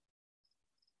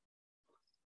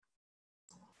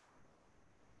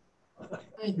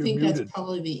 I You're think that's muted.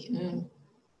 probably the You're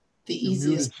easiest.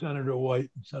 muted, Senator White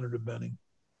and Senator Benning.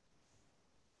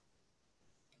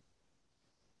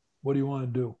 What do you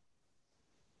want to do?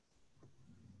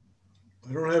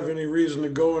 I don't have any reason to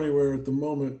go anywhere at the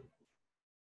moment.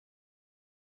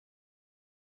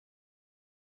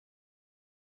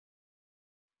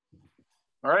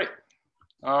 All right.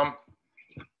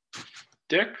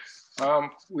 Dick,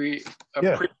 we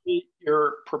Yeah. appreciate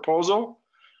your proposal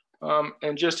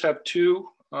and just have two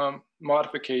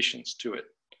modifications to it.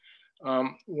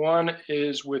 One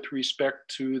is with respect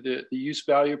to the use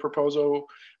value proposal,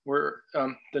 where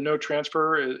the no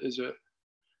transfer is a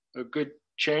good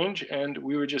change, and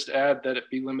we would just add that it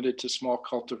be limited to small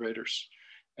cultivators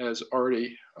as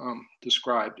already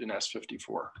described in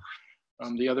S.54.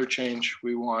 The other change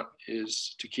we want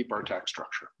is to keep our tax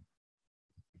structure.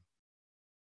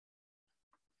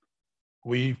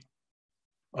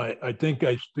 I think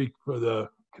I speak for the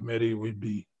committee. We'd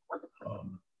be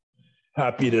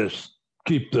happy to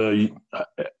keep the,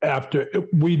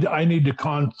 I need to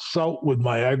consult with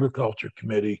my agriculture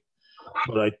committee,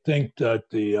 but I think that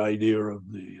the idea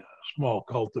of the small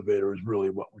cultivator is really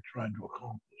what we're trying to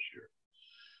accomplish here.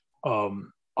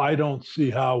 I don't see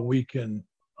how we can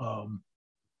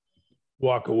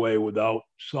walk away without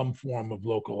some form of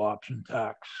local option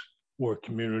tax for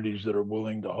communities that are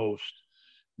willing to host.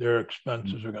 Their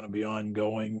expenses are going to be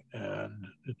ongoing, and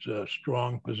it's a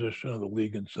strong position of the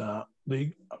League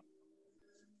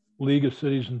of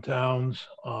Cities and Towns.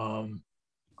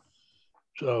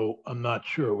 So I'm not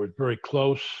sure. We're very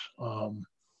close,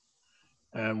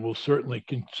 and we'll certainly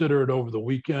consider it over the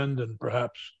weekend and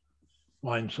perhaps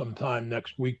find some time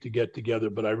next week to get together.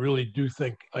 But I really do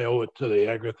think I owe it to the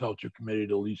Agriculture Committee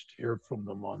to at least hear from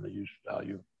them on the use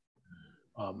value.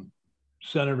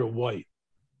 Senator White.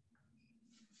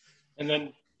 And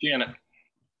then Janet.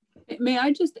 May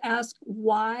I just ask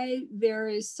why there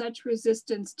is such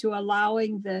resistance to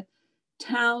allowing the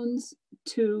towns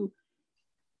to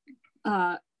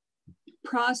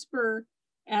prosper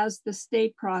as the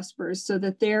state prospers, so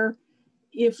that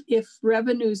if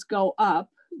revenues go up,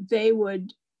 they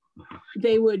would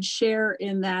share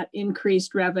in that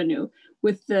increased revenue.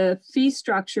 With the fee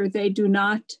structure, they do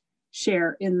not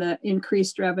share in the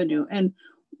increased revenue. And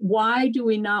why do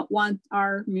we not want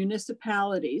our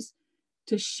municipalities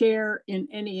to share in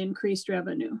any increased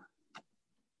revenue?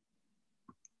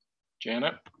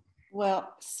 Janet?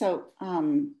 Well, so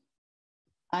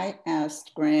I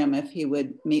asked Graham if he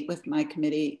would meet with my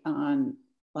committee on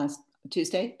last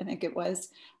Tuesday, I think it was,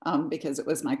 because it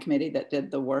was my committee that did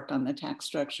the work on the tax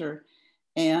structure.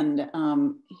 And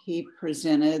he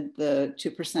presented the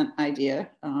 2% idea.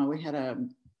 We had a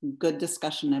good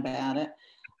discussion about it.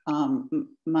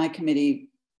 My committee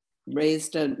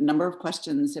raised a number of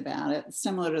questions about it,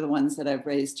 similar to the ones that I've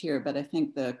raised here, but I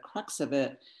think the crux of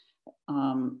it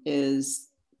is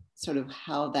sort of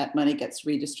how that money gets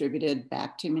redistributed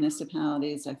back to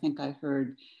municipalities. I think I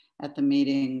heard at the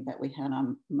meeting that we had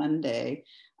on Monday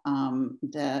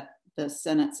that the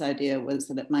Senate's idea was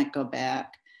that it might go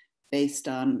back based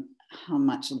on how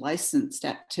much licensed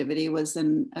activity was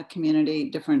in a community,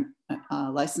 different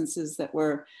licenses that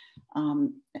were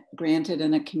granted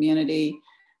in a community.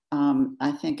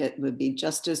 I think it would be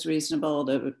just as reasonable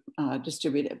to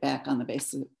distribute it back on the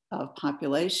basis of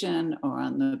population or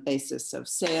on the basis of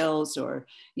sales or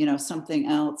something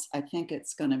else. I think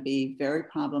it's going to be very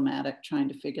problematic trying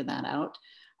to figure that out.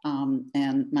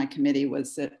 And my committee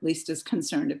was at least as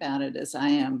concerned about it as I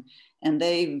am. And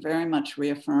they very much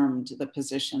reaffirmed the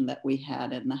position that we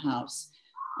had in the House.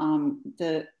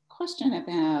 The question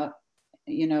about,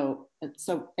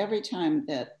 so every time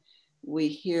that we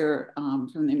hear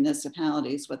from the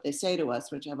municipalities, what they say to us,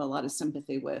 which I have a lot of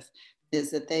sympathy with, is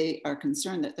that they are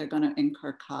concerned that they're going to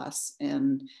incur costs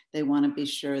and they want to be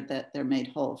sure that they're made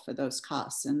whole for those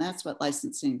costs. And that's what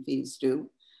licensing fees do.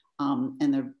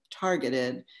 And they're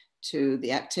targeted to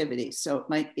the activity. So it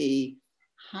might be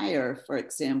higher, for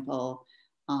example,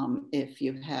 if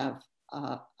you have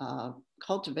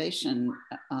cultivators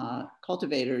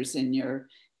in your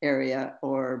area,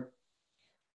 or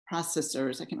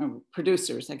processors, I can't remember,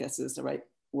 producers, I guess is the right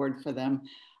word for them.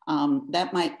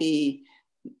 That might be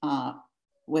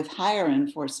with higher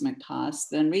enforcement costs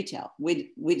than retail.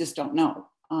 We just don't know.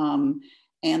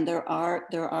 And there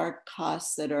are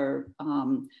costs that are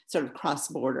sort of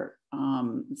cross-border.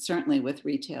 Certainly with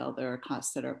retail, there are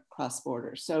costs that are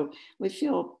cross-border. So we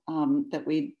feel that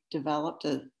we developed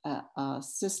a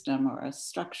system or a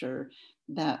structure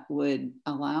that would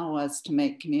allow us to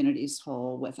make communities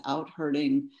whole without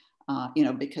hurting,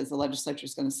 because the legislature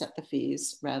is going to set the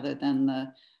fees rather than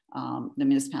the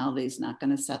municipality is not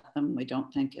going to set them. We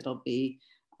don't think it'll be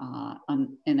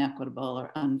inequitable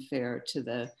or unfair to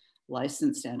the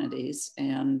licensed entities.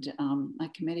 And my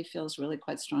committee feels really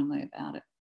quite strongly about it.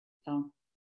 So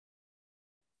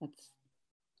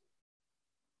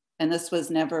and this was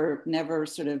never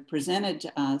sort of presented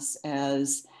to us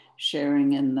as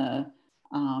sharing in the,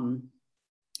 I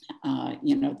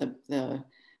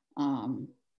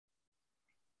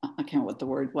can't know what the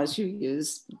word was you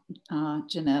used,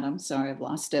 Jeanette, I'm sorry, I've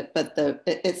lost it. But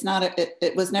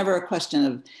it was never a question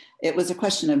of, it was a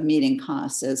question of meeting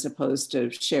costs as opposed to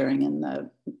sharing in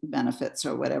the benefits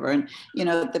or whatever. And,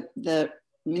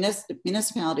 the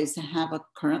municipalities that have a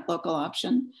current local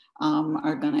option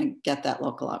are going to get that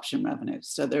local option revenue.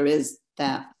 So there is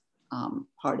that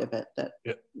part of it that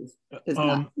is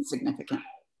not significant.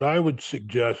 I would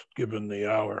suggest, given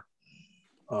the hour,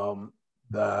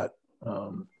 that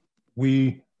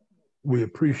we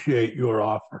appreciate your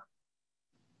offer.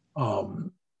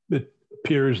 It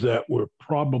appears that we're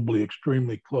probably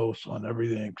extremely close on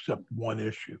everything except one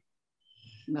issue.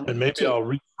 No, and maybe I'll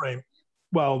reframe.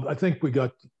 Well, I think we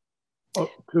got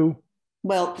two.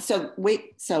 Well, so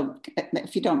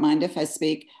if you don't mind if I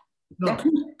speak, no.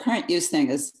 The current use thing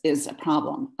is a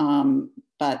problem,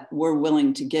 but we're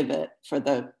willing to give it for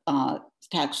the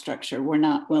tax structure. We're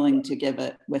not willing to give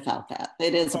it without that.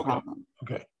 It is a problem.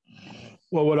 Okay.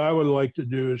 Well, what I would like to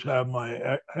do is have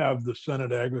the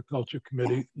Senate Agriculture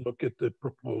Committee look at the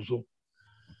proposal.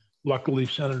 Luckily,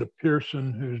 Senator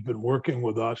Pearson, who's been working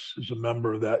with us, is a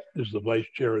member of that, is the vice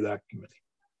chair of that committee.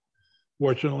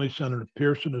 Fortunately, Senator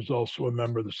Pearson is also a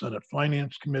member of the Senate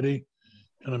Finance Committee,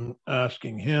 and I'm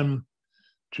asking him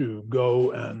to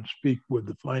go and speak with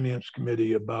the Finance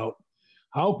Committee about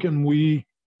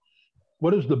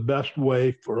what is the best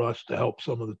way for us to help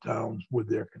some of the towns with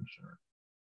their concern.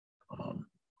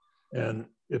 And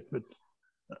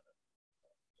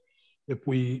if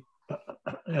we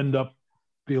end up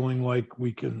feeling like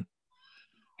we can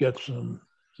get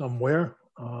somewhere,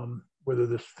 whether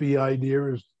this fee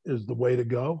idea is the way to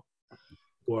go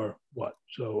or what.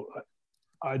 So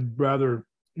I'd rather,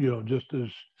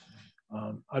 I'd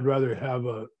rather have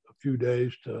a few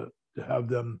days to have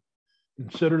them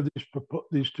consider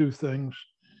these two things,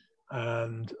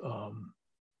 and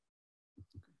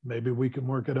maybe we can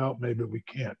work it out, maybe we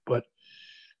can't. But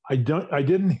I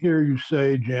didn't hear you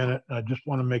say, Janet, and I just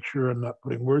want to make sure I'm not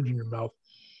putting words in your mouth.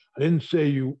 I didn't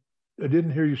hear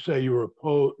you say you were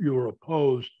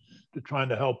opposed to trying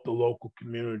to help the local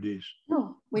communities.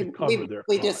 No, we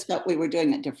just felt we were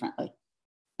doing it differently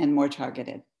and more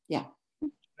targeted. Yeah.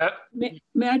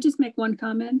 May I just make one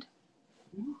comment?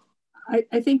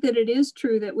 I think that it is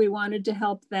true that we wanted to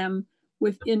help them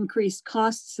with increased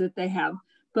costs that they have.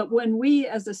 But when we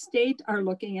as a state are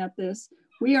looking at this,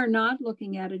 we are not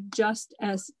looking at it just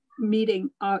as meeting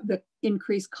the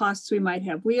increased costs we might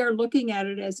have. We are looking at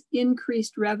it as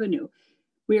increased revenue.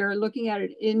 We are looking at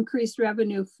it increased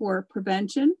revenue for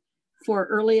prevention, for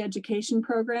early education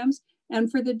programs,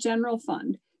 and for the general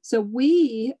fund. So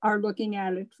we are looking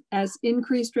at it as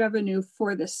increased revenue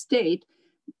for the state,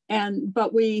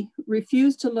 but we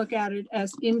refuse to look at it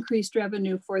as increased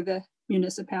revenue for the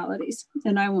municipalities.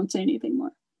 And I won't say anything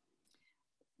more.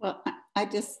 Well, I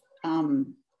just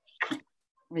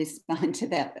respond to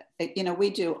that. We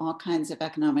do all kinds of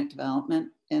economic development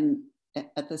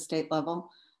at the state level.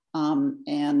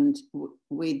 And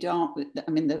we don't,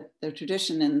 the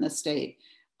tradition in the state,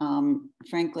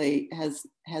 frankly,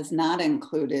 has not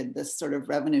included this sort of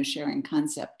revenue sharing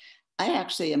concept. I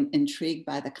actually am intrigued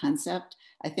by the concept.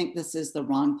 I think this is the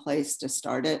wrong place to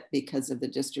start it because of the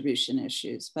distribution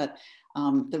issues. But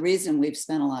the reason we've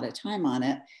spent a lot of time on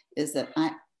it is that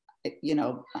I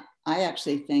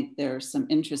actually think there are some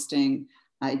interesting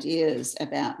ideas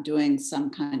about doing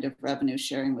some kind of revenue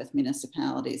sharing with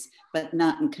municipalities, but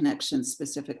not in connection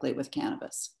specifically with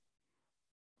cannabis.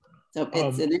 So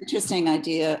it's an interesting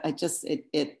idea.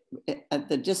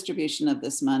 The distribution of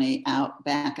this money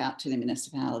back out to the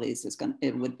municipalities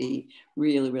it would be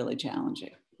really, really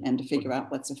challenging, and to figure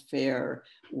out what's a fair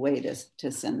way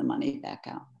to send the money back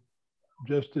out.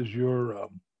 Just as your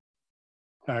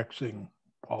taxing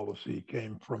policy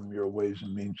came from your Ways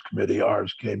and Means Committee,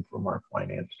 ours came from our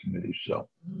Finance Committee. So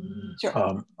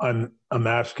sure. I'm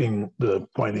asking the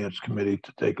Finance Committee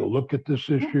to take a look at this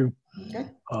issue. Okay.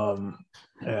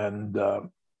 And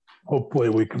hopefully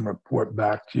we can report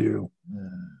back to you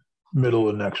middle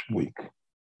of next week.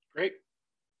 Great.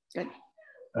 Good.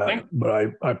 But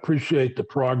I appreciate the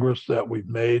progress that we've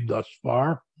made thus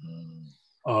far.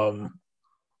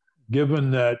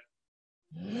 given that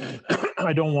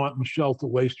I don't want Michelle to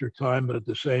waste her time, but at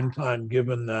the same time,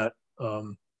 given that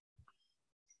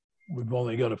we've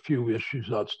only got a few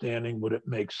issues outstanding, would it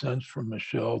make sense for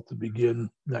Michelle to begin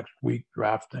next week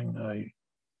drafting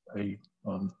the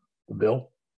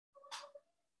bill?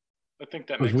 I think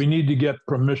that Because makes we need to get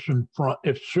permission from,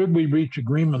 should we reach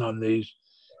agreement on these,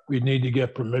 we need to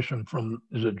get permission from,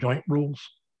 is it joint rules?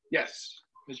 Yes,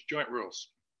 it's joint rules.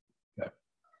 Okay.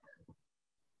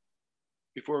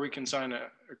 Before we can sign a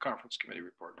conference committee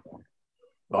report.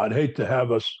 Well, I'd hate to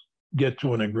have us get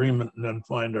to an agreement and then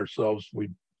find ourselves we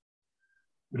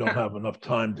don't have enough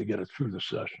time to get it through the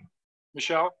session.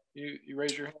 Michelle, you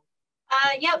raise your hand.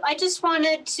 Yep, I just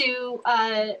wanted to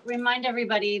remind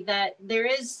everybody that there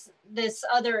is this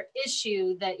other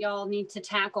issue that y'all need to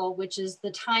tackle, which is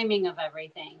the timing of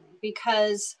everything.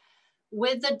 Because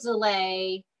with the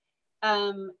delay,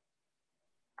 I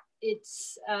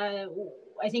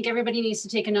think everybody needs to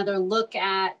take another look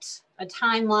at a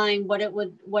timeline, what it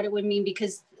would mean,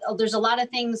 because there's a lot of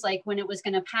things like when it was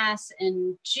going to pass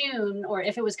in June, or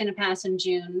if it was going to pass in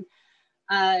June,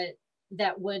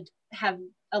 that would have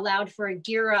allowed for a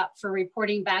gear up for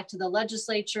reporting back to the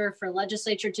legislature, for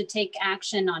legislature to take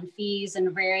action on fees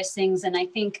and various things. And I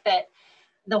think that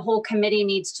the whole committee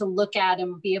needs to look at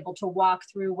and be able to walk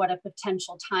through what a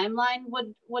potential timeline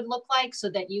would look like, so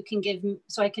that you can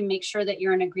so I can make sure that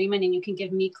you're in agreement and you can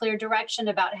give me clear direction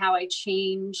about how I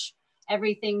change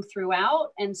everything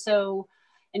throughout. And so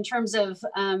in terms of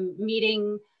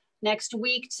meeting next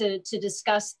week to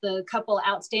discuss the couple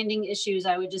outstanding issues,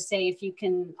 I would just say if you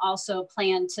can also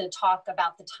plan to talk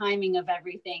about the timing of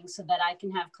everything so that I can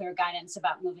have clear guidance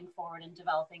about moving forward and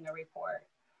developing a report.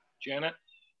 Janet?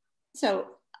 So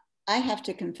I have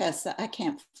to confess that I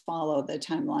can't follow the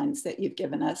timelines that you've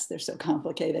given us. They're so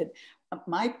complicated.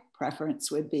 My preference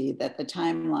would be that the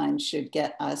timeline should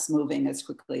get us moving as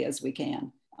quickly as we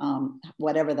can,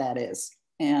 whatever that is.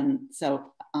 And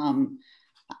so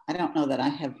I don't know that I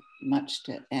have much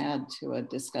to add to a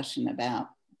discussion about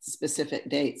specific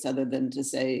dates other than to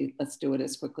say, let's do it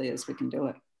as quickly as we can do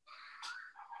it.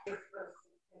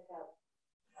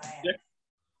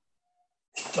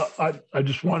 I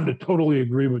just wanted to totally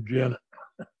agree with Janet.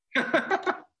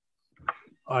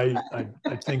 I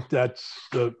think that's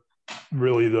I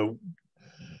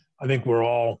think we're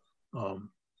all,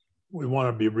 we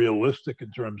want to be realistic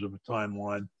in terms of a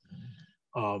timeline,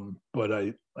 but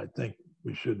I think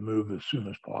we should move as soon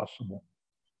as possible.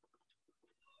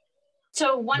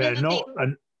 So one of the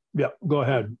things, yeah, go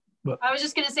ahead. But I was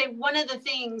just going to say, one of the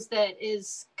things that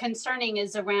is concerning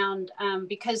is around,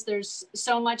 because there's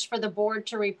so much for the board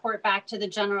to report back to the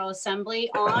General Assembly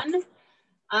on,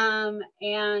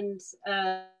 and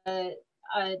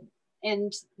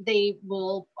they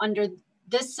will, under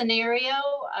this scenario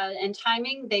and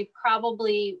timing, they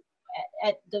probably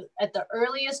at the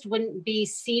earliest wouldn't be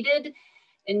seated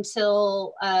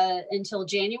until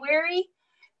January.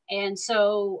 And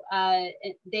so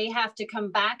they have to come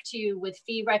back to you with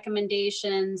fee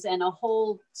recommendations and a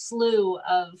whole slew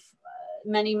of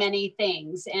many, many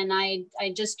things. And I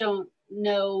just don't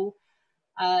know,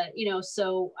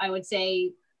 so I would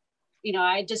say,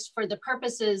 I just, for the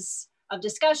purposes of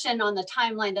discussion on the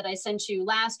timeline that I sent you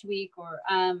last week, or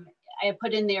I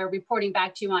put in there reporting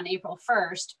back to you on April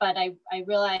 1st, but I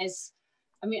realize,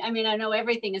 I mean, I know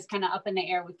everything is kind of up in the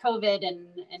air with COVID and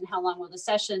how long will the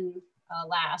session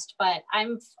last, but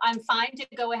I'm fine to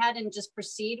go ahead and just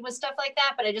proceed with stuff like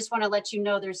that. But I just want to let you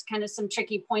know there's kind of some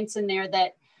tricky points in there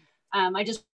that I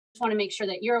just want to make sure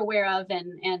that you're aware of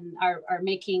and are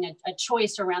making a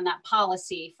choice around that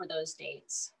policy for those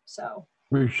dates. So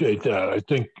appreciate that. I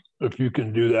think if you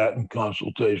can do that in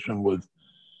consultation with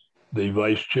the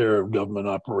Vice Chair of Government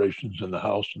Operations in the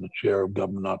House and the Chair of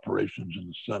Government Operations in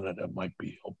the Senate, that might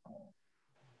be helpful.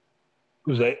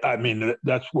 Because I mean,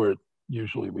 that's where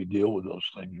usually we deal with those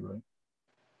things, right?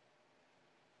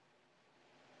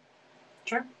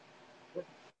 Sure. Is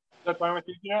that fine with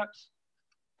you, Janet?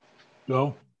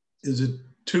 No. Is it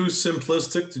too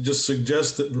simplistic to just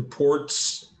suggest that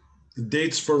the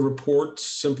dates for reports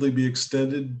simply be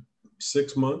extended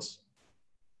 6 months?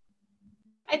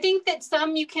 I think that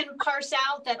some you can parse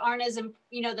out that aren't as,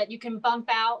 that you can bump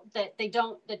out, that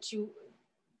that you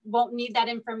won't need that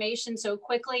information so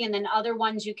quickly, and then other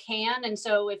ones you can. And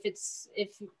so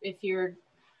if you're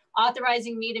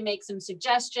authorizing me to make some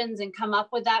suggestions and come up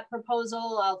with that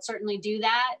proposal, I'll certainly do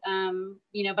that.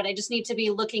 But I just need to be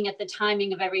looking at the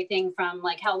timing of everything, from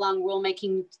like how long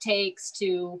rulemaking takes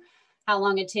to how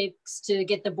long it takes to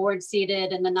get the board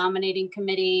seated and the nominating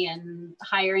committee and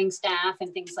hiring staff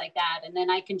and things like that. And then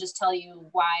I can just tell you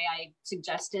why I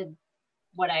suggested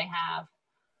what I have.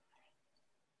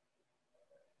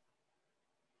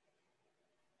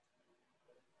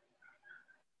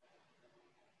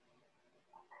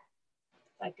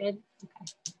 that good?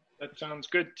 Okay. That sounds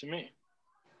good to me.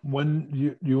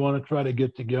 When you want to try to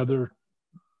get together,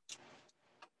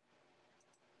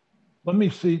 let me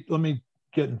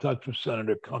get in touch with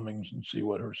Senator Cummings and see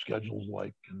what her schedule's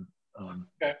like, and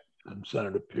Okay. and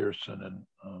Senator Pearson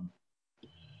and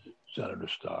Senator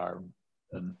Starr,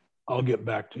 and I'll get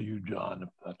back to you, John, if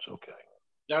that's okay.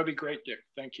 That would be great, Dick.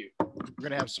 Thank you. We're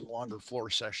going to have some longer floor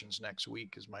sessions next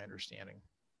week, is my understanding.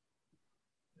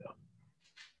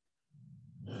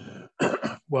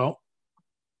 Yeah. Well,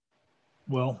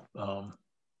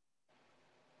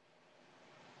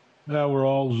 yeah, we're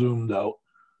all zoomed out.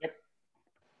 Yep.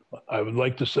 I would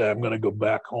like to say I'm going to go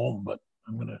back home, but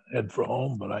I'm going to head for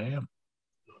home, but I am.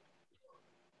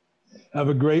 Have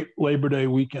a great Labor Day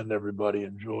weekend, everybody.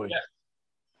 Enjoy. Yes.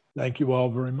 Thank you all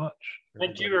very much.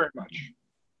 Thank you very much.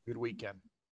 Good weekend.